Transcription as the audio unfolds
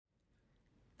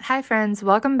Hi friends,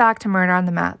 welcome back to Murder on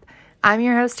the Map. I'm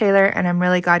your host Taylor and I'm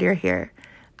really glad you're here.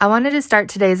 I wanted to start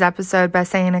today's episode by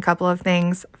saying a couple of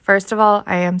things. First of all,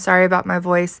 I am sorry about my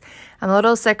voice. I'm a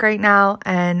little sick right now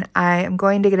and I am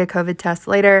going to get a COVID test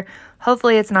later.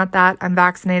 Hopefully it's not that. I'm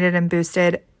vaccinated and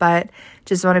boosted, but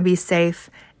just want to be safe.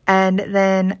 And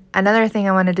then another thing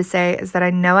I wanted to say is that I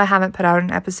know I haven't put out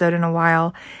an episode in a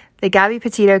while. The Gabby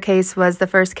Petito case was the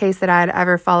first case that I had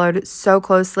ever followed so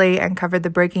closely and covered the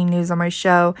breaking news on my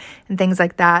show and things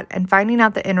like that. And finding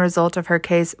out the end result of her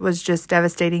case was just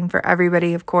devastating for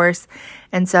everybody, of course.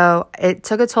 And so it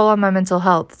took a toll on my mental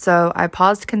health. So I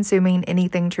paused consuming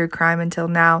anything true crime until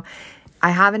now.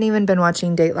 I haven't even been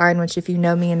watching Dateline, which if you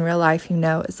know me in real life, you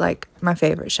know is like my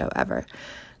favorite show ever.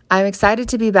 I'm excited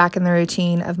to be back in the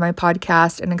routine of my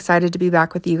podcast and excited to be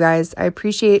back with you guys. I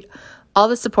appreciate all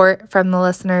the support from the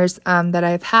listeners that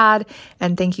I've had,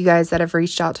 and thank you guys that have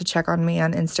reached out to check on me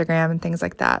on Instagram and things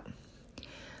like that.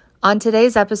 On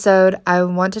today's episode, I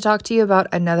want to talk to you about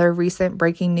another recent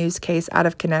breaking news case out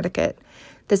of Connecticut.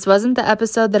 This wasn't the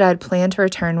episode that I had planned to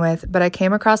return with, but I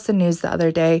came across the news the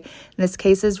other day, and this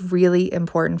case is really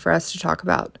important for us to talk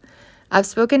about. I've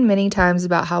spoken many times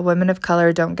about how women of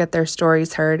color don't get their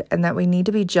stories heard, and that we need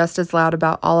to be just as loud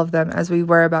about all of them as we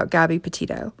were about Gabby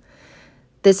Petito.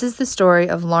 This is the story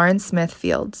of Lauren Smith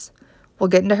Fields. We'll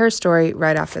get into her story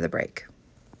right after the break.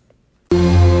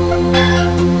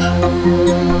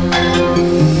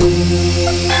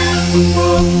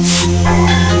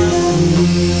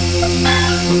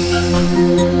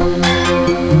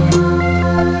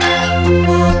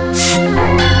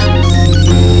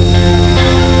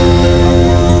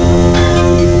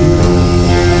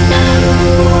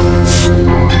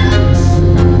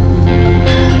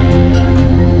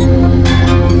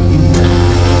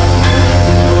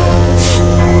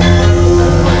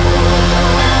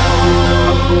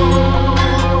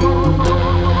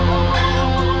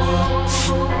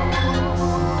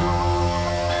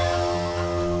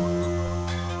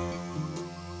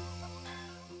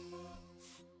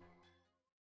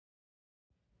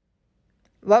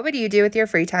 What would you do with your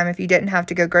free time if you didn't have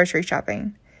to go grocery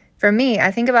shopping? For me,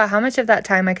 I think about how much of that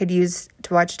time I could use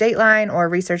to watch Dateline or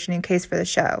research a new case for the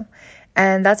show.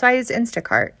 And that's why I use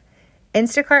Instacart.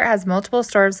 Instacart has multiple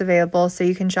stores available so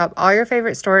you can shop all your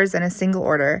favorite stores in a single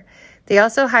order. They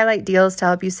also highlight deals to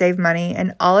help you save money,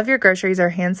 and all of your groceries are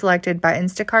hand-selected by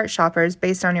Instacart shoppers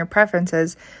based on your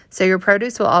preferences, so your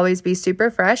produce will always be super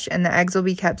fresh and the eggs will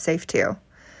be kept safe too.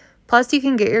 Plus, you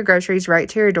can get your groceries right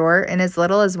to your door in as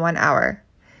little as 1 hour.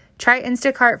 Try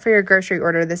Instacart for your grocery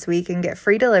order this week and get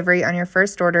free delivery on your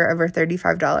first order over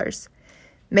 $35.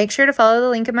 Make sure to follow the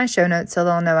link in my show notes so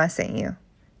they'll know I sent you.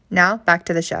 Now, back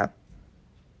to the show.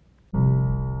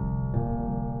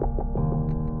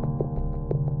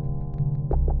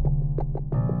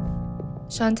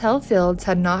 Chantel Fields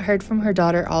had not heard from her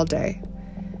daughter all day.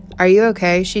 "Are you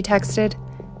okay?" she texted.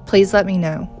 "Please let me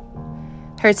know."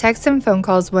 Her texts and phone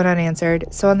calls went unanswered,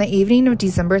 so on the evening of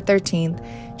December 13th,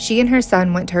 she and her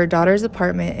son went to her daughter's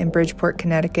apartment in Bridgeport,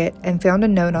 Connecticut, and found a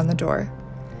note on the door.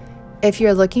 "If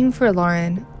you're looking for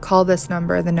Lauren, call this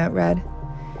number," the note read.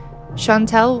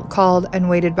 Chantel called and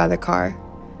waited by the car.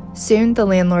 Soon, the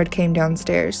landlord came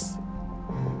downstairs.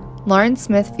 Lauren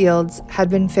Smith Fields had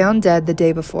been found dead the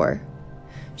day before.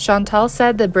 Chantel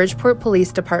said the Bridgeport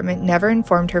Police Department never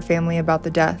informed her family about the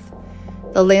death.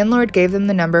 The landlord gave them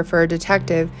the number for a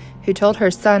detective who told her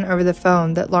son over the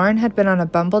phone that Lauren had been on a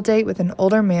Bumble date with an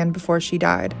older man before she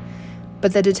died.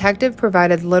 But the detective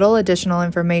provided little additional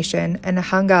information and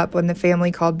hung up when the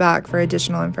family called back for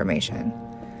additional information.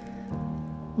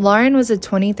 Lauren was a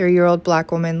 23-year-old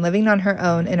Black woman living on her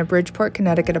own in a Bridgeport,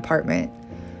 Connecticut apartment.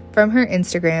 From her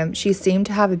Instagram, she seemed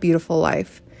to have a beautiful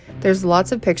life. There's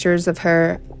lots of pictures of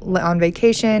her on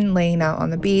vacation, laying out on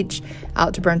the beach,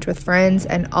 out to brunch with friends,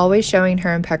 and always showing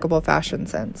her impeccable fashion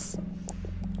sense.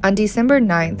 On December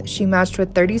 9th, she matched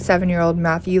with 37-year-old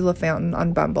Matthew LaFountain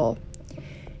on Bumble.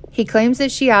 He claims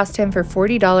that she asked him for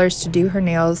 $40 to do her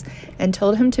nails and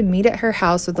told him to meet at her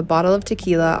house with a bottle of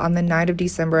tequila on the night of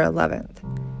December 11th.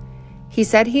 He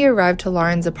said he arrived to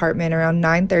Lauren's apartment around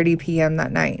 9:30 p.m.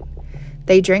 that night.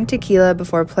 They drank tequila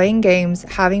before playing games,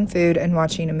 having food, and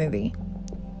watching a movie.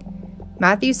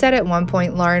 Matthew said at one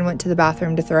point Lauren went to the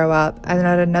bathroom to throw up, and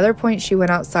at another point she went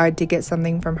outside to get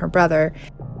something from her brother,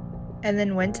 and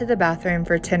then went to the bathroom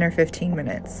for 10 or 15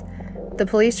 minutes. The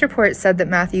police report said that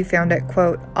Matthew found it,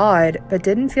 quote, odd, but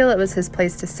didn't feel it was his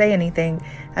place to say anything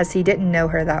as he didn't know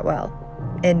her that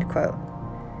well, end quote.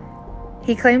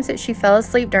 He claims that she fell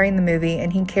asleep during the movie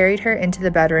and he carried her into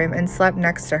the bedroom and slept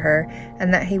next to her,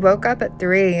 and that he woke up at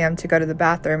 3 a.m. to go to the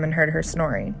bathroom and heard her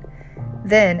snoring.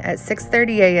 Then, at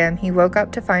 6:30 a.m., he woke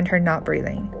up to find her not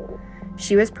breathing.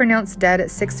 She was pronounced dead at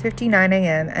 6:59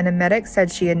 a.m., and a medic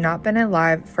said she had not been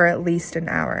alive for at least an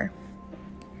hour.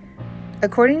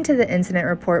 According to the incident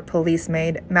report police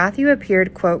made, Matthew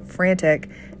appeared, quote, frantic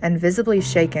and visibly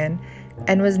shaken,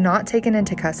 and was not taken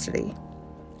into custody.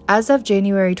 As of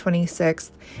January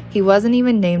 26th, he wasn't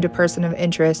even named a person of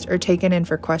interest or taken in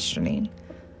for questioning.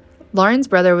 Lauren's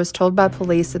brother was told by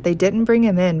police that they didn't bring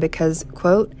him in because,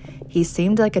 quote, he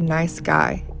seemed like a nice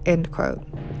guy, end quote.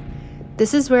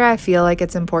 This is where I feel like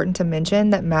it's important to mention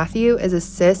that Matthew is a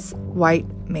cis white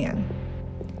man.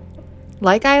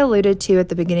 Like I alluded to at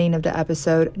the beginning of the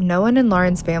episode, no one in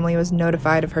Lauren's family was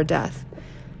notified of her death.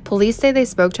 Police say they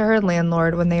spoke to her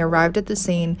landlord when they arrived at the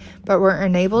scene, but were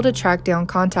unable to track down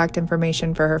contact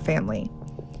information for her family.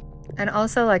 And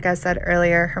also, like I said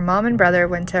earlier, her mom and brother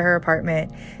went to her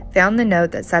apartment, found the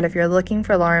note that said, if you're looking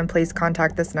for Lauren, please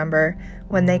contact this number.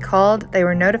 When they called, they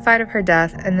were notified of her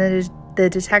death, and the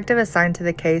detective assigned to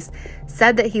the case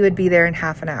said that he would be there in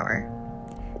half an hour.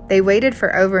 They waited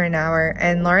for over an hour,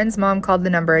 and Lauren's mom called the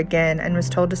number again and was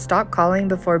told to stop calling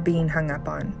before being hung up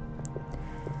on.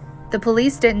 The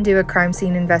police didn't do a crime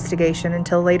scene investigation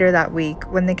until later that week,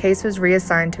 when the case was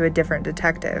reassigned to a different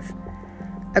detective.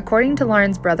 According to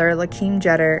Lauren's brother, Lakeem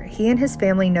Jeter, he and his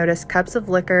family noticed cups of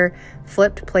liquor,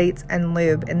 flipped plates, and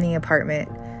lube in the apartment.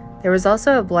 There was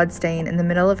also a blood stain in the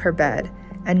middle of her bed,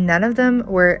 and none of them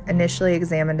were initially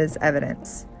examined as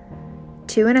evidence.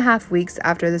 2.5 weeks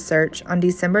after the search, on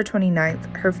December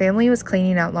 29th, her family was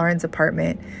cleaning out Lauren's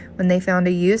apartment when they found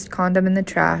a used condom in the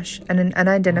trash and an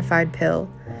unidentified pill,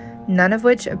 none of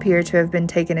which appear to have been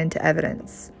taken into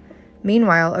evidence.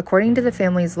 Meanwhile, according to the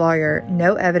family's lawyer,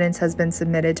 no evidence has been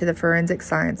submitted to the forensic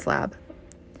science lab.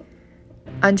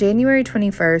 On January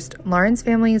 21st, Lauren's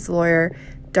family's lawyer,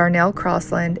 Darnell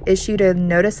Crossland, issued a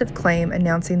notice of claim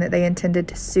announcing that they intended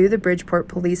to sue the Bridgeport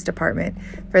Police Department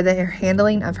for their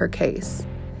handling of her case.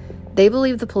 They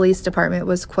believe the police department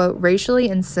was, quote, racially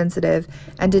insensitive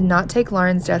and did not take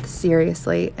Lauren's death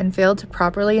seriously and failed to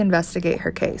properly investigate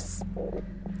her case.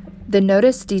 The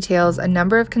notice details a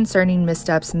number of concerning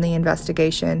missteps in the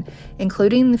investigation,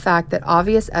 including the fact that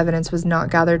obvious evidence was not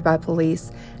gathered by police,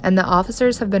 and the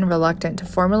officers have been reluctant to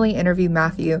formally interview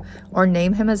Matthew or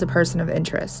name him as a person of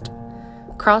interest.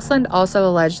 Crossland also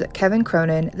alleged that Kevin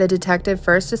Cronin, the detective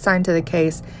first assigned to the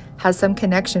case, has some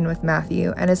connection with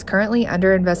Matthew and is currently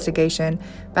under investigation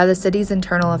by the city's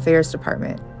Internal Affairs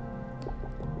Department.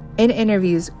 In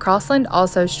interviews, Crossland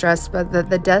also stressed that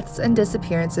the deaths and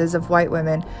disappearances of white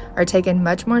women are taken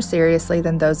much more seriously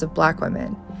than those of black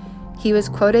women. He was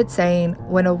quoted saying,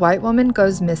 "When a white woman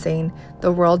goes missing,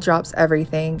 the world drops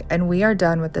everything, and we are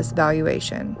done with this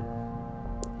valuation."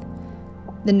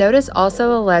 The notice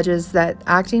also alleges that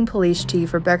Acting Police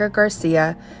Chief Rebecca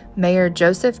Garcia, Mayor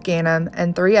Joseph Ganim,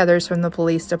 and 3 others from the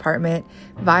police department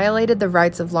violated the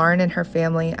rights of Lauren and her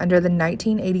family under the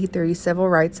 1983 Civil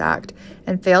Rights Act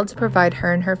and failed to provide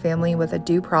her and her family with a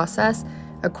due process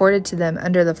accorded to them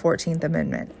under the 14th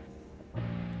Amendment.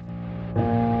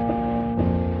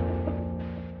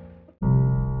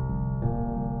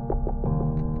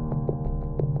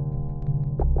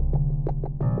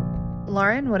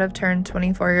 Lauren would have turned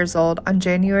 24 years old on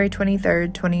January 23,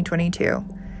 2022.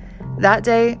 That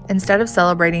day, instead of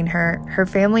celebrating her, her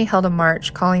family held a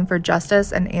march calling for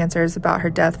justice and answers about her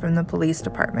death from the police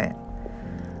department.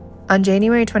 On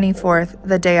January 24th,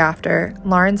 the day after,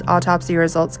 Lauren's autopsy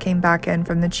results came back in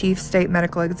from the chief state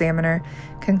medical examiner,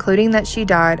 concluding that she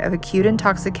died of acute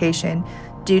intoxication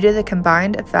due to the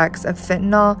combined effects of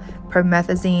fentanyl,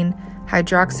 promethazine,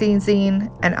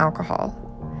 hydroxyzine, and alcohol.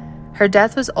 Her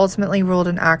death was ultimately ruled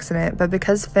an accident, but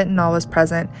because fentanyl was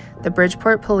present, the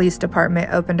Bridgeport Police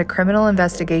Department opened a criminal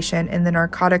investigation in the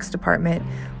Narcotics Department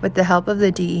with the help of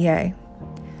the DEA.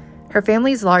 Her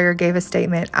family's lawyer gave a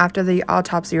statement after the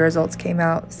autopsy results came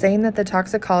out, saying that the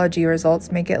toxicology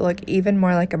results make it look even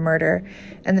more like a murder,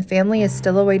 and the family is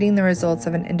still awaiting the results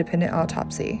of an independent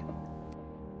autopsy.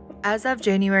 As of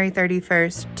January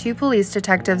 31st, 2 police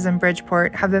detectives in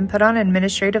Bridgeport have been put on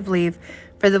administrative leave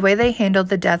for the way they handled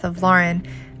the death of Lauren,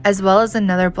 as well as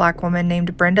another black woman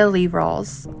named Brenda Lee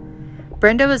Rawls.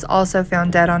 Brenda was also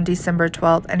found dead on December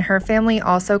 12th, and her family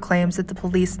also claims that the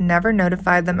police never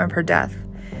notified them of her death.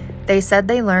 They said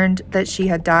they learned that she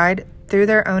had died through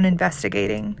their own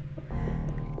investigating.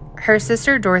 Her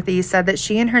sister Dorothy said that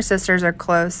she and her sisters are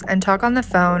close and talk on the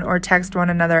phone or text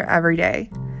one another every day.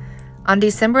 On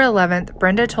December 11th,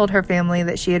 Brenda told her family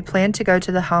that she had planned to go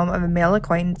to the home of a male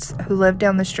acquaintance who lived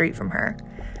down the street from her.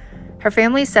 Her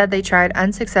family said they tried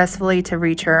unsuccessfully to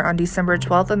reach her on December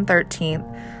 12th and 13th,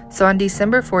 So on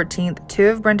December 14th, 2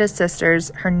 of Brenda's sisters,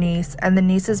 her niece, and the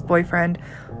niece's boyfriend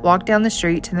walked down the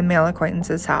street to the male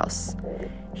acquaintance's house.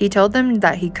 He told them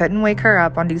that he couldn't wake her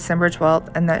up on December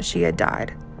 12th and that she had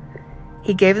died.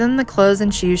 He gave them the clothes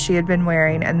and shoes she had been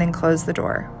wearing and then closed the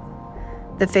door.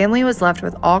 The family was left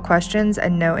with all questions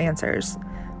and no answers.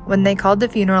 When they called the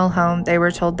funeral home, they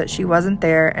were told that she wasn't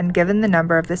there and given the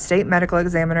number of the state medical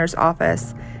examiner's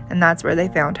office, and that's where they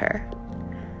found her.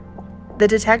 The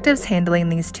detectives handling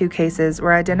these 2 cases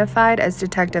were identified as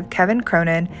Detective Kevin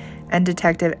Cronin and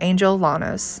Detective Angel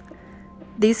Llanos.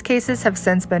 These cases have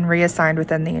since been reassigned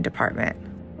within the department.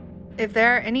 If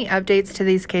there are any updates to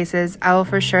these cases, I will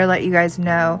for sure let you guys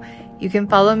know. You can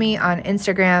follow me on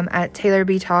Instagram at Taylor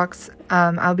B Talks.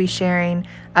 I'll be sharing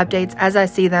updates as I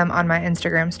see them on my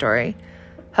Instagram story.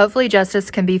 Hopefully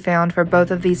justice can be found for both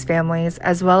of these families,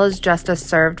 as well as justice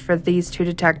served for these 2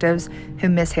 detectives who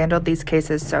mishandled these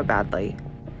cases so badly.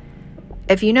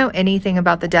 If you know anything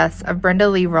about the deaths of Brenda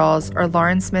Lee Rawls or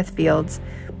Lauren Smith Fields,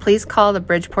 please call the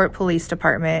Bridgeport Police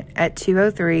Department at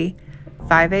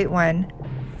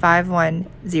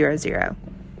 203-581-5100.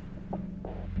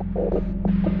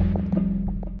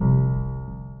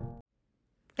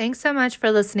 Thanks so much for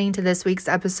listening to this week's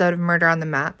episode of Murder on the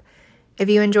Map. If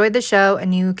you enjoyed the show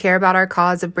and you care about our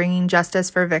cause of bringing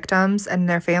justice for victims and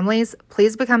their families,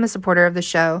 please become a supporter of the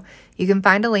show. You can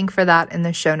find a link for that in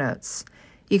the show notes.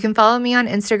 You can follow me on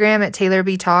Instagram at Taylor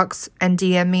B Talks and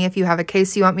DM me if you have a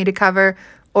case you want me to cover,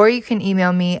 or you can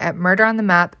email me at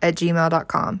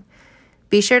murderonthemap@gmail.com.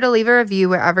 Be sure to leave a review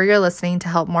wherever you're listening to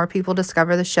help more people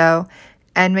discover the show,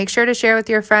 and make sure to share with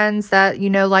your friends that you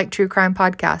know like true crime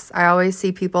podcasts. I always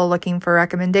see people looking for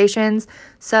recommendations,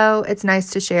 so it's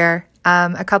nice to share.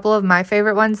 A couple of my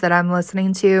favorite ones that I'm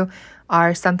listening to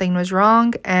are Something Was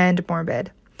Wrong and Morbid.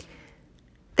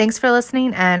 Thanks for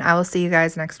listening, and I will see you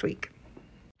guys next week.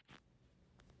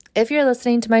 If you're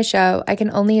listening to my show, I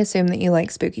can only assume that you like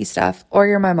spooky stuff, or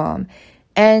you're my mom.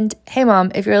 And hey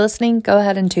mom, if you're listening, go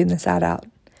ahead and tune this ad out.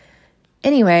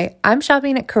 Anyway, I'm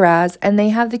shopping at Karaz, and they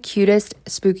have the cutest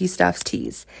spooky stuffs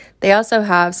tees. They also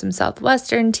have some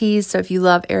Southwestern tees, so if you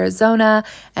love Arizona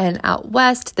and out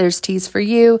west, there's tees for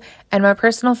you. And my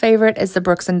personal favorite is the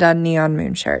Brooks & Dunn Neon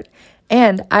Moon shirt.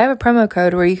 And I have a promo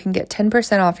code where you can get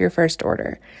 10% off your first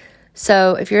order.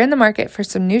 So if you're in the market for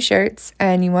some new shirts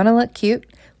and you want to look cute,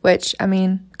 which, I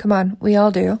mean, come on, we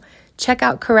all do, check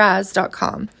out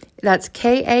Karaz.com. That's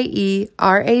KAERAZ.com,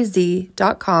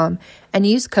 and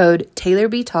use code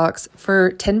TaylorBTalks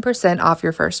for 10% off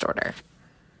your first order.